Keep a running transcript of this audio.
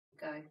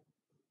Go.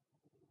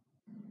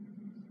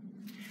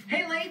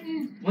 Hey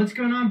Layton, what's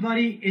going on,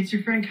 buddy? It's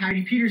your friend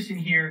Coyote Peterson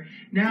here.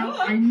 Now,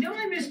 I know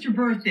I missed your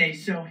birthday,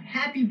 so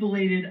happy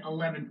belated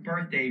 11th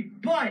birthday,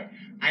 but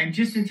I'm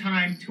just in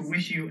time to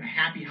wish you a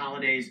happy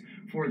holidays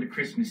for the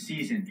Christmas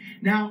season.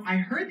 Now, I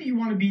heard that you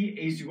want to be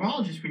a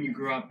zoologist when you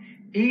grew up,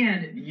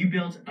 and you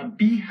built a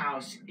bee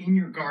house in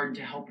your garden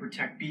to help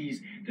protect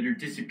bees that are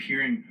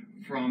disappearing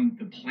from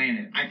the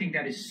planet. I think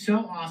that is so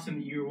awesome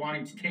that you're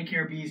wanting to take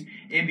care of bees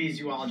and be a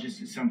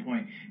zoologist at some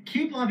point.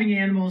 Keep loving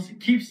animals,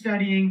 keep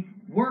studying,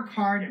 work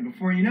hard, and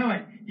before you know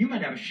it, you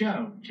might have a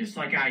show just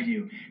like I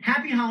do.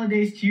 Happy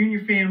holidays to you and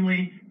your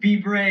family. Be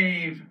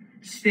brave.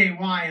 Stay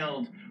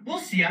wild. We'll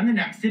see you on the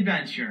next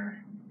adventure.